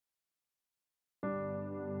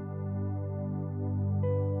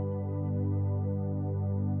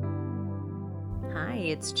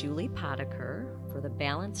it's Julie Potiker for the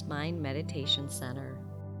Balanced Mind Meditation Center.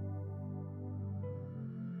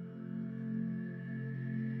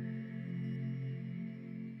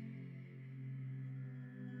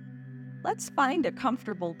 Let's find a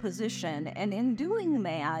comfortable position, and in doing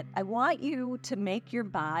that, I want you to make your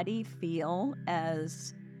body feel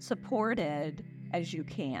as supported as you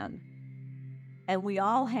can. And we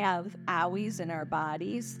all have owies in our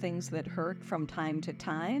bodies, things that hurt from time to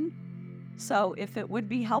time. So if it would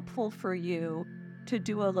be helpful for you to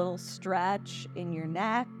do a little stretch in your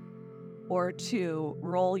neck, or to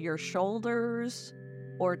roll your shoulders,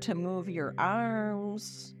 or to move your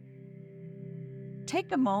arms,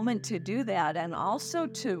 take a moment to do that, and also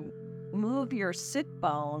to move your sit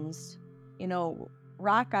bones,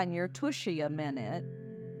 rock on your tushy a minute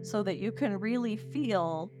so that you can really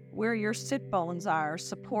feel where your sit bones are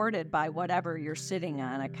supported by whatever you're sitting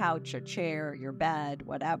on, a couch, a chair, your bed,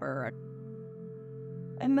 whatever.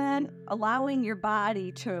 And then allowing your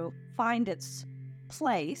body to find its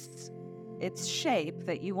place, its shape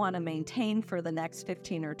that you want to maintain for the next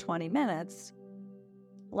 15 or 20 minutes.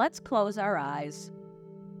 Let's close our eyes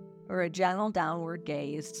or a gentle downward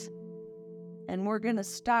gaze. And we're going to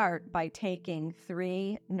start by taking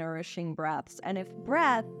 3 nourishing breaths. And if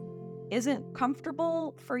breath isn't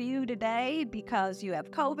comfortable for you today because you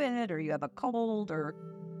have COVID or you have a cold or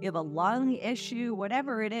you have a lung issue,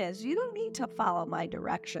 whatever it is, you don't need to follow my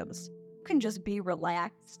directions. You can just be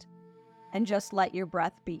relaxed and just let your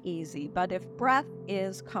breath be easy. But if breath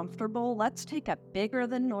is comfortable, let's take a bigger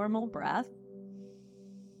than normal breath.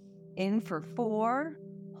 In for 4,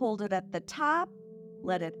 hold it at the top,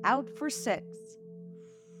 let it out for 6.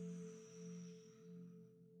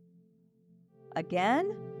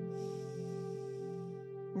 Again,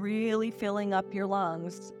 really filling up your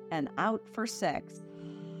lungs, and out for 6.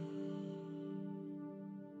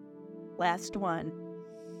 Last one.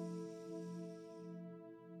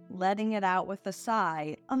 Letting it out with a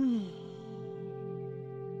sigh.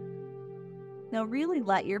 Now really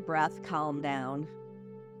let your breath calm down.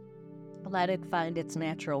 Let it find its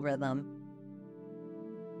natural rhythm.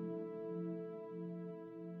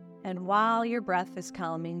 And while your breath is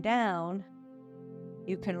calming down,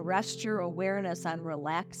 you can rest your awareness on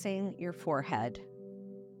relaxing your forehead,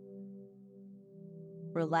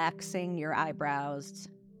 relaxing your eyebrows.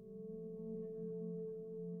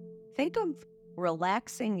 Think of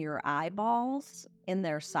relaxing your eyeballs in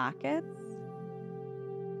their sockets,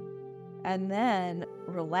 and then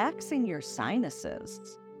relaxing your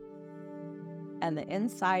sinuses and the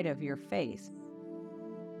inside of your face.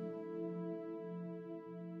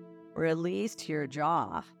 Release your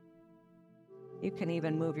jaw. You can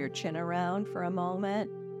even move your chin around for a moment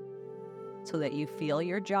so that you feel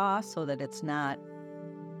your jaw, so that it's not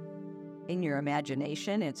in your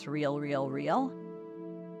imagination, it's real, real, real.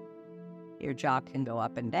 Your jaw can go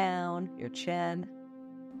up and down, your chin.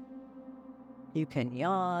 You can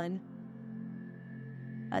yawn.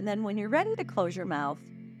 And then when you're ready to close your mouth,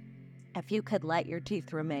 if you could let your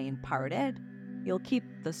teeth remain parted, you'll keep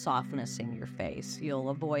the softness in your face. You'll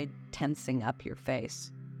avoid tensing up your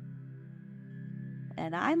face.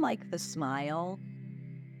 And I like the smile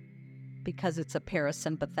because it's a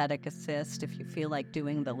parasympathetic assist if you feel like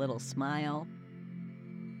doing the little smile.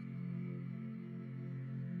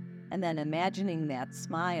 And then imagining that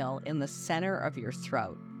smile in the center of your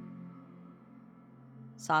throat,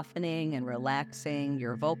 softening and relaxing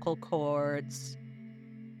your vocal cords,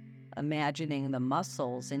 imagining the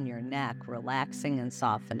muscles in your neck relaxing and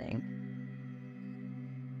softening.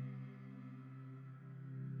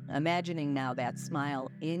 Imagining now that smile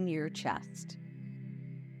in your chest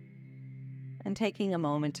and taking a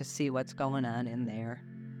moment to see what's going on in there.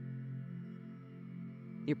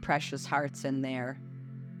 Your precious heart's in there,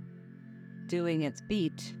 doing its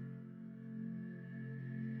beat.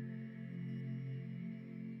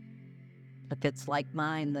 If it's like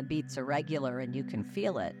mine, the beats are regular and you can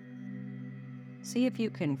feel it. See if you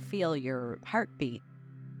can feel your heartbeat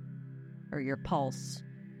or your pulse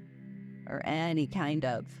or any kind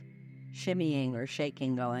of shimmying or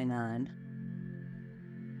shaking going on.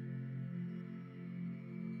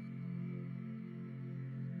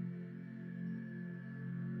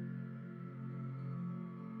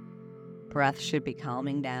 Breath should be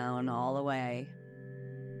calming down all the way.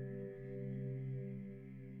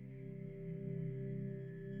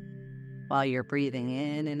 While you're breathing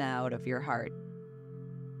in and out of your heart.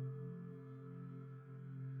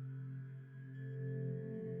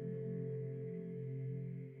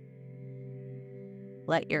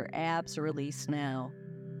 Let your abs release now.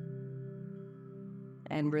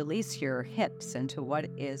 And release your hips into what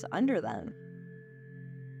is under them.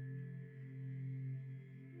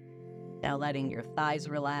 Now letting your thighs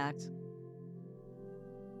relax,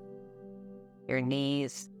 your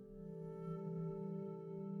knees,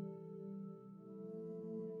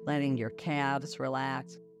 letting your calves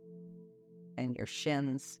relax and your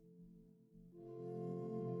shins,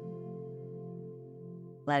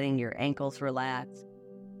 letting your ankles relax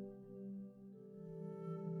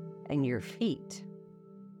and your feet,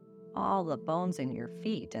 all the bones in your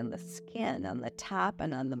feet and the skin on the top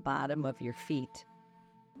and on the bottom of your feet.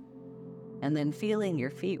 And then feeling your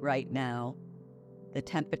feet right now, the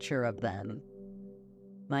temperature of them.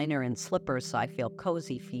 Mine are in slippers, so I feel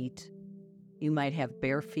cozy feet. You might have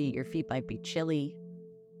bare feet. Your feet might be chilly.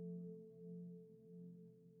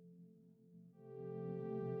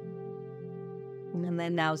 And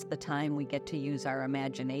then now's the time we get to use our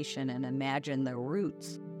imagination and imagine the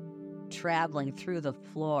roots traveling through the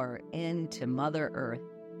floor into Mother Earth.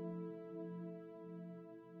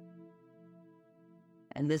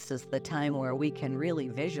 And this is the time where we can really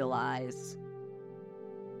visualize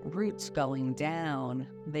roots going down.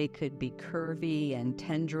 They could be curvy and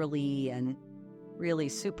tendrily and really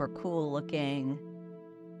super cool looking,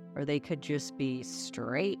 or they could just be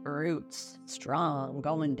straight roots, strong,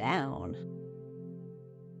 going down.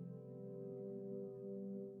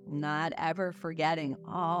 Not ever forgetting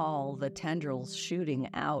all the tendrils shooting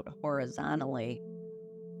out horizontally,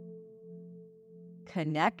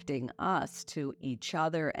 connecting us to each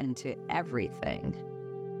other and to everything.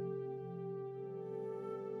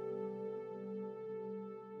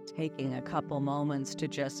 Taking a couple moments to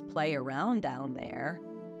just play around down there,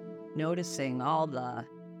 noticing all the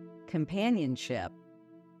companionship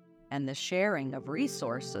and the sharing of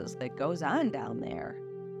resources that goes on down there.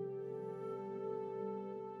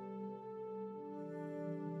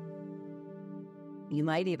 You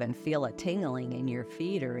might even feel a tingling in your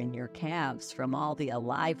feet or in your calves from all the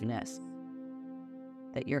aliveness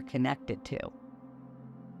that you're connected to.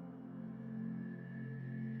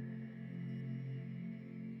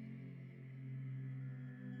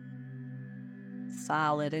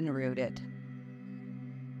 Solid and rooted.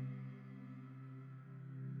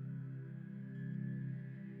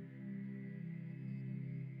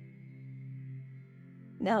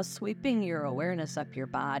 Now sweeping your awareness up your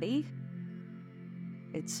body.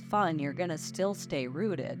 It's fun. You're going to still stay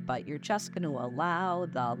rooted, but you're just going to allow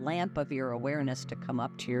the lamp of your awareness to come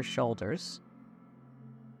up to your shoulders.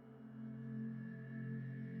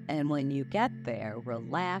 And when you get there,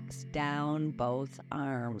 relax down both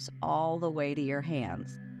arms all the way to your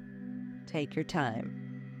hands. Take your time.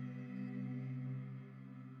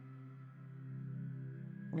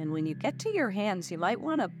 And when you get to your hands, you might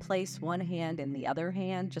want to place one hand in the other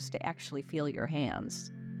hand just to actually feel your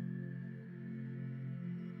hands.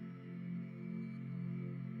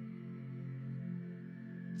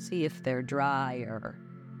 See if they're dry or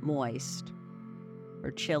moist or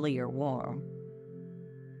chilly or warm.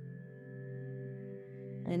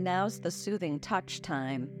 And now's the soothing touch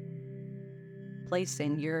time.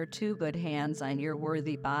 Placing your two good hands on your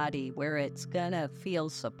worthy body where it's gonna feel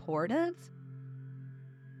supportive.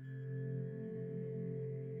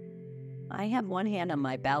 I have one hand on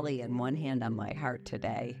my belly and one hand on my heart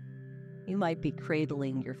today. You might be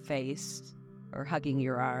cradling your face or hugging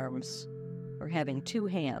your arms or having two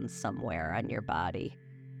hands somewhere on your body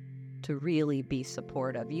to really be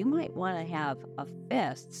supportive. You might want to have a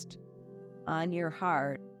fist on your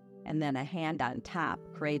heart and then a hand on top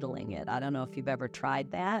cradling it. I don't know if you've ever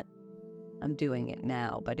tried that. I'm doing it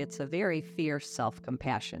now, but it's a very fierce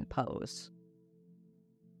self-compassion pose.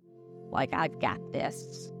 Like, I've got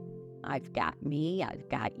this. I've got me. I've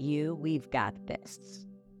got you. We've got this.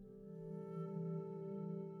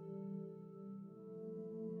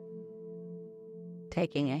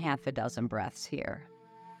 Taking a half a dozen breaths here.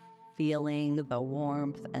 Feeling the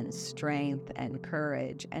warmth and strength and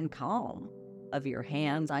courage and calm of your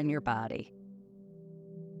hands on your body.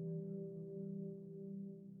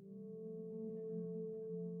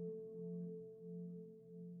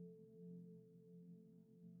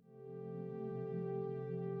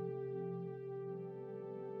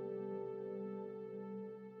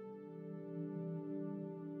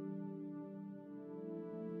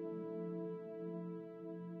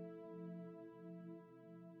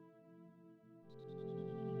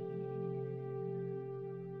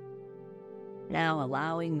 Now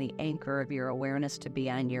allowing the anchor of your awareness to be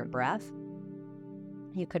on your breath.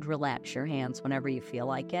 You could relax your hands whenever you feel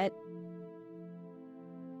like it.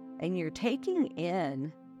 And you're taking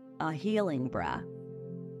in a healing breath,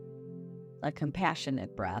 a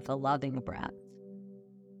compassionate breath, a loving breath.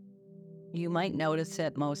 You might notice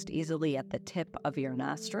it most easily at the tip of your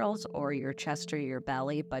nostrils or your chest or your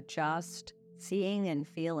belly, but just seeing and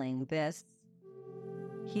feeling this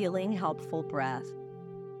healing, helpful breath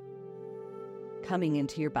coming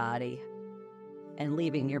into your body and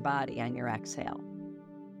leaving your body on your exhale.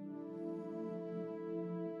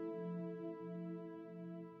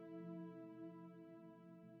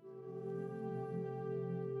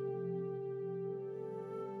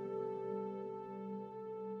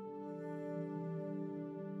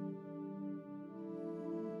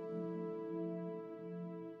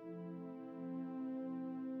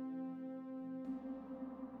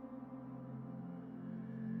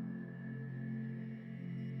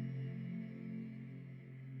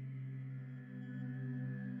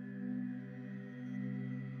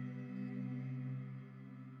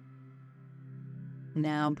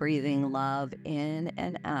 Now breathing love in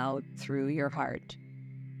and out through your heart.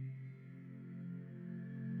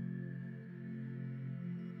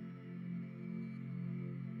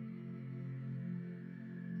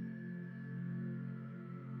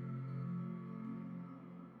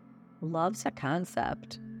 Love's a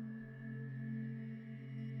concept.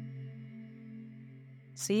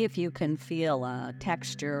 See if you can feel a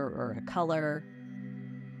texture or a color.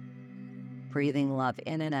 Breathing love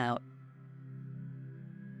in and out.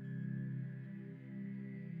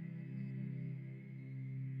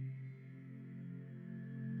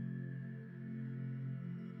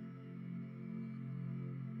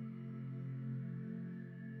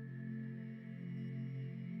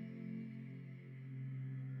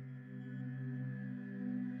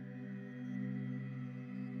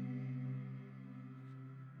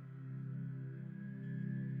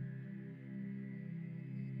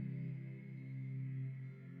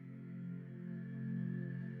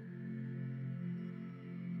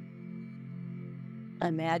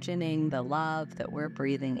 Imagining the love that we're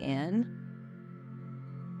breathing in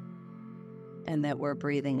and that we're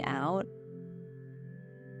breathing out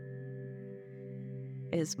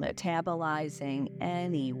is metabolizing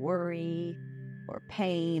any worry or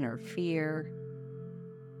pain or fear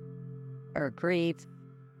or grief.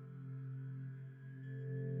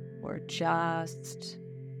 We're just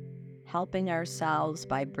helping ourselves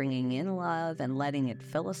by bringing in love and letting it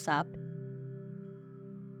fill us up,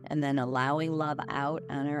 and then allowing love out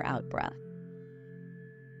on our out breath.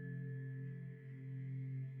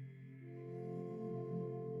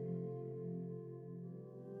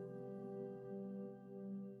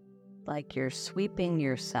 Like you're sweeping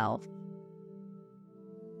yourself.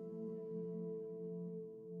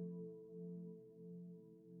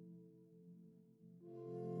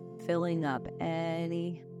 Filling up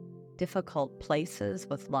any difficult places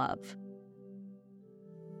with love.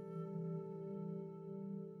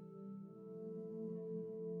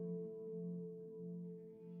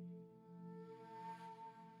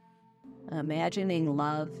 Imagining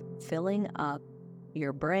love filling up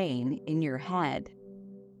your brain in your head.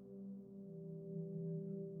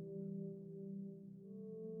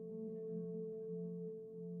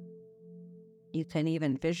 You can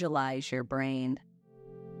even visualize your brain.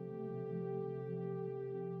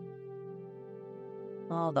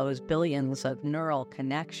 All those billions of neural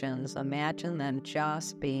connections, imagine them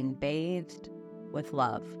just being bathed with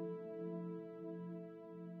love.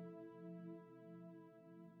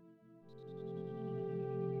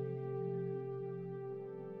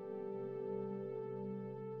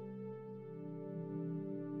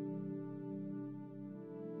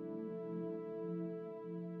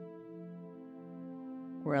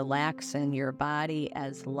 Relaxing your body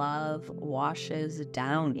as love washes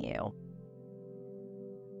down you.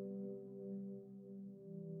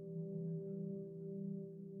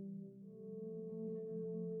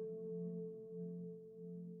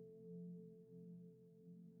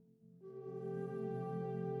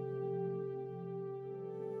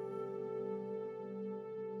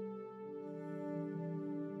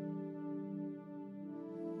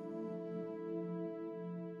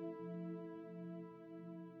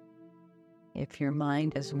 If your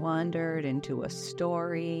mind has wandered into a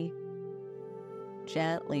story,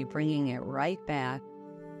 gently bringing it right back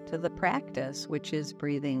to the practice, which is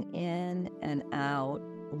breathing in and out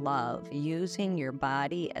love, using your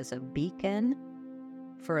body as a beacon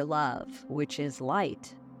for love, which is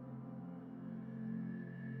light.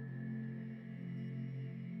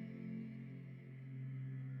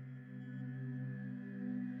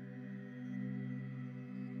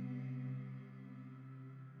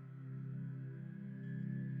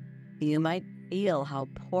 You might feel how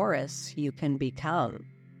porous you can become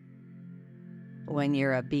when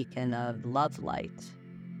you're a beacon of love light.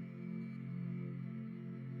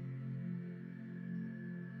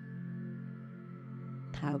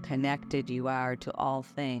 How connected you are to all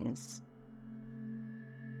things.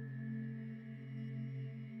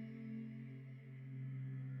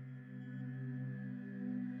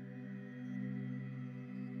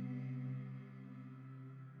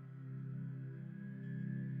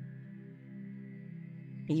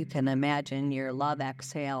 You can imagine your love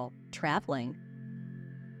exhale traveling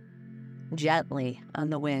gently on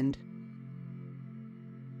the wind,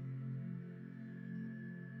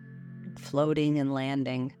 floating and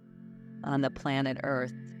landing on the planet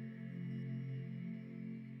Earth.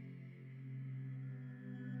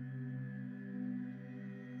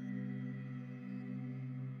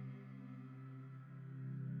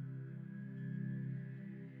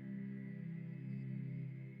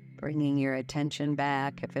 Bringing your attention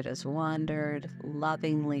back if it has wandered,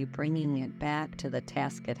 lovingly bringing it back to the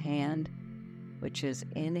task at hand, which is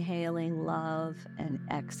inhaling love and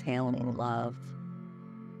exhaling love.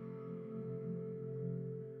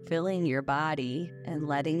 Filling your body and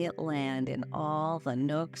letting it land in all the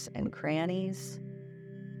nooks and crannies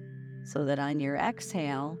so that on your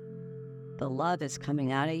exhale, the love is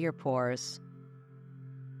coming out of your pores.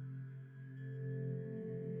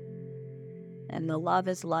 And the love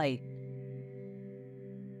is light.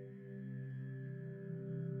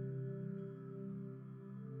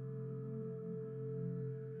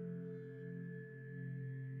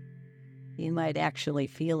 You might actually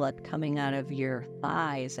feel it coming out of your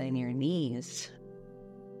thighs and your knees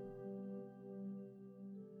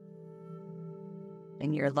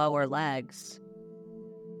and your lower legs.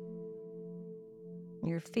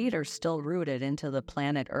 Your feet are still rooted into the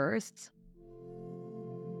planet Earth,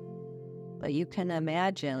 but you can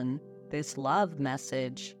imagine this love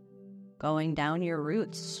message going down your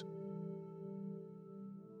roots.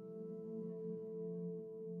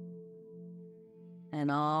 And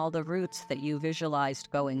all the roots that you visualized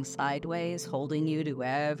going sideways, holding you to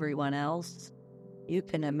everyone else, you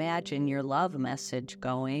can imagine your love message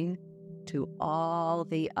going to all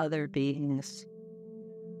the other beings.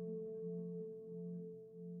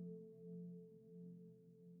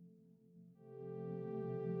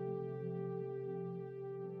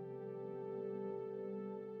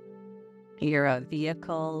 You're a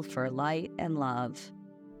vehicle for light and love.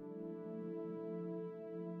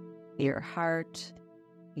 Your heart,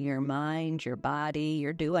 your mind, your body,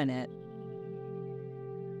 you're doing it.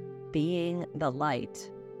 Being the light.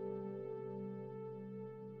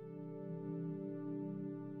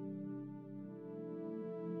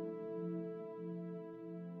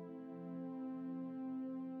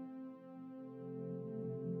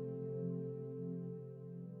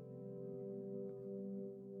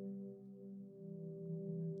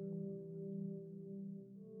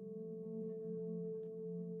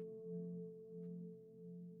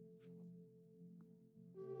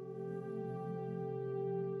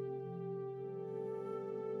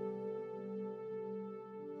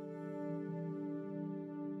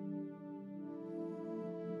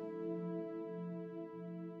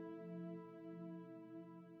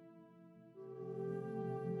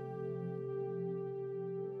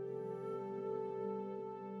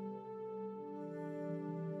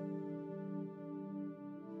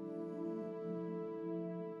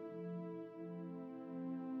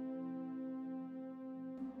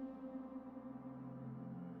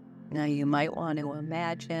 Now you might want to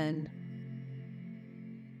imagine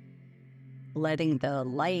letting the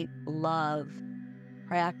light love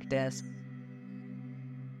practice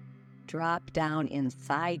drop down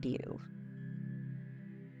inside you,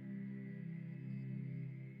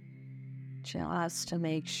 just to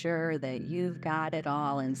make sure that you've got it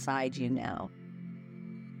all inside you now.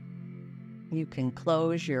 You can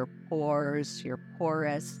close your pores, your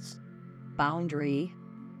porous boundary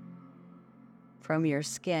from your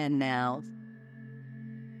skin now,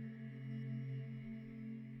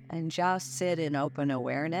 and just sit in open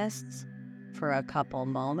awareness for a couple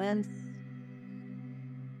moments,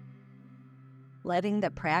 letting the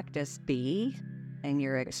practice be and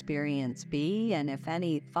your experience be, and if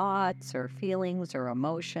any thoughts or feelings or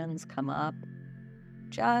emotions come up,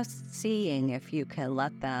 just seeing if you can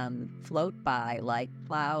let them float by like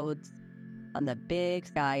clouds on the big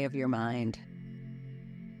sky of your mind.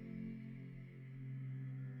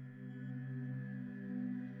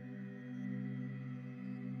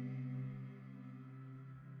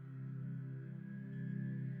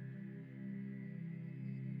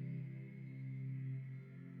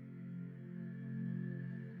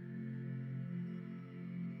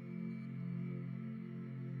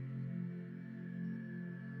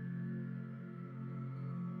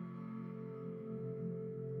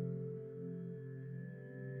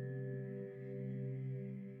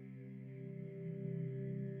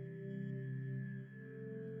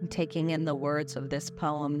 I'm taking in the words of this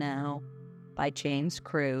poem now by James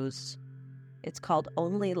Cruz. It's called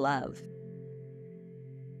Only Love.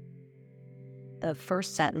 The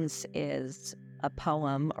first sentence is a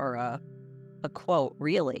poem or a a quote,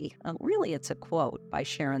 really. Really, it's a quote by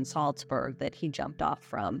Sharon Salzberg that he jumped off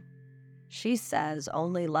from. She says,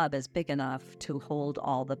 only love is big enough to hold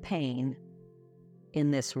all the pain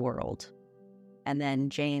in this world. And then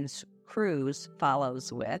James Cruz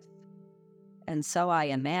follows with, and so I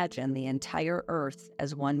imagine the entire earth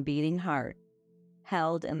as one beating heart,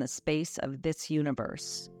 held in the space of this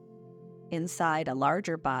universe, inside a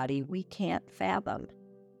larger body we can't fathom,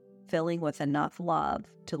 filling with enough love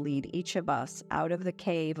to lead each of us out of the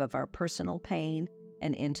cave of our personal pain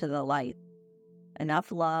and into the light.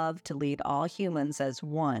 Enough love to lead all humans as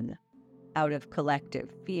one, out of collective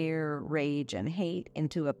fear, rage, and hate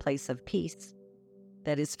into a place of peace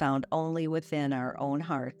that is found only within our own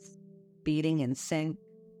hearts, beating in sync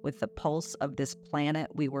with the pulse of this planet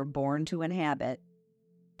we were born to inhabit,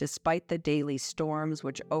 despite the daily storms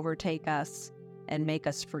which overtake us and make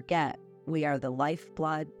us forget we are the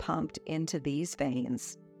lifeblood pumped into these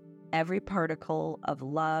veins. Every particle of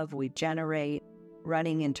love we generate,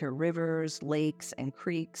 running into rivers, lakes, and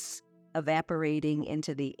creeks, evaporating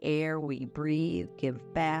into the air we breathe,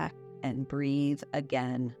 give back, and breathe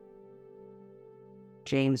again.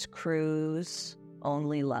 James Cruz,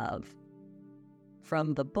 Only Love.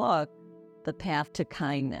 From the book, The Path to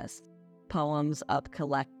Kindness, Poems of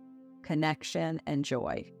Connection and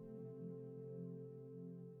Joy.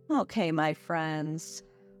 Okay, my friends,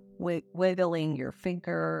 wiggling your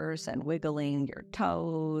fingers and wiggling your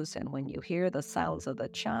toes, and when you hear the sounds of the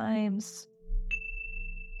chimes,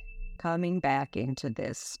 coming back into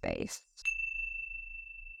this space.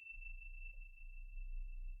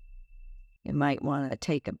 You might want to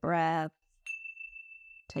take a breath,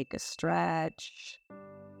 take a stretch.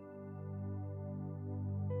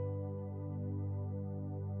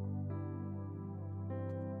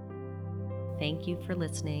 Thank you for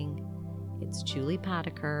listening. It's Julie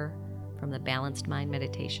Potiker from the Balanced Mind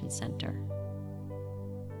Meditation Center.